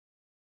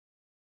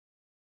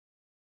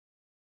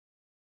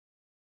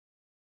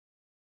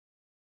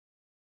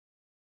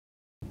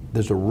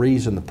There's a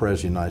reason the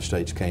President of the United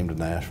States came to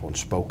Nashville and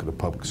spoke at a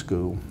public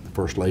school. The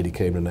First Lady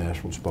came to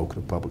Nashville and spoke at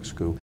a public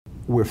school.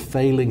 We're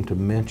failing to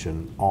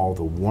mention all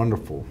the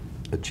wonderful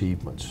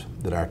achievements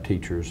that our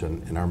teachers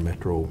and our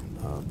metro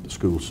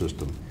school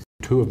system.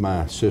 Two of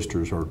my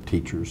sisters are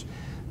teachers,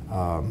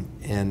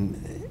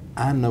 and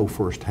I know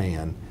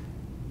firsthand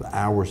the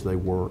hours they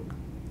work.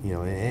 You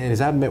know, and as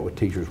I've met with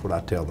teachers, what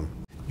I tell them,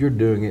 you're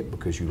doing it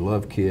because you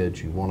love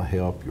kids, you want to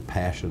help, you're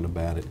passionate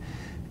about it,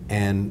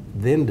 and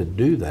then to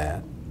do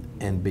that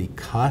and be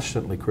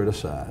constantly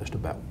criticized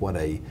about what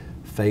a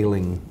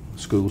failing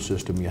school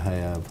system you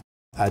have,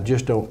 I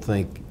just don't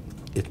think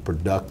it's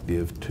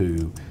productive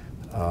to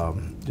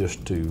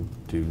just to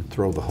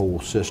throw the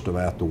whole system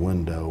out the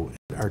window.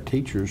 Our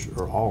teachers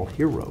are all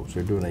heroes.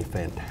 They're doing a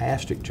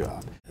fantastic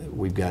job.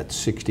 We've got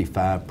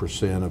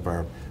 65% of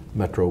our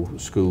metro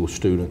school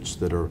students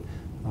that are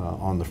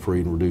on the free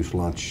and reduced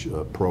lunch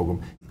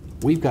program.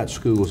 We've got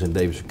schools in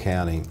Davidson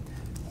County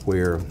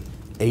where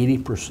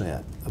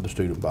 80% of the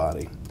student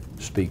body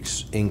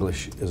speaks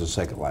English as a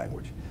second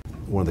language.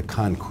 One of the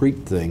concrete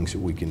things that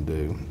we can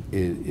do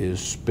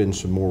is spend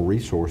some more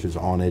resources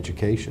on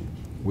education.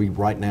 We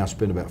right now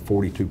spend about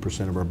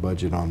 42% of our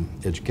budget on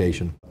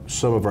education.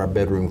 Some of our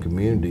bedroom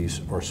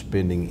communities are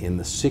spending in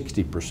the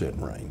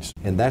 60% range.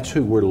 And that's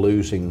who we're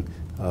losing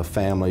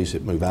families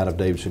that move out of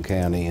Davidson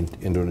County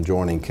into an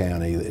adjoining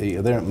county.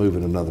 They're not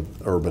moving to another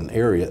urban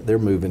area, they're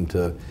moving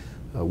to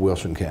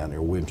Wilson County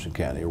or Williamson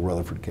County or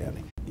Rutherford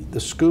County. The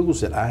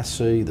schools that I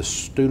see, the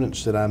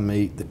students that I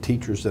meet, the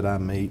teachers that I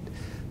meet,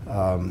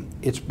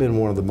 it's been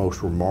one of the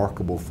most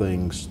remarkable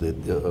things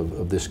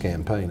of this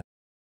campaign.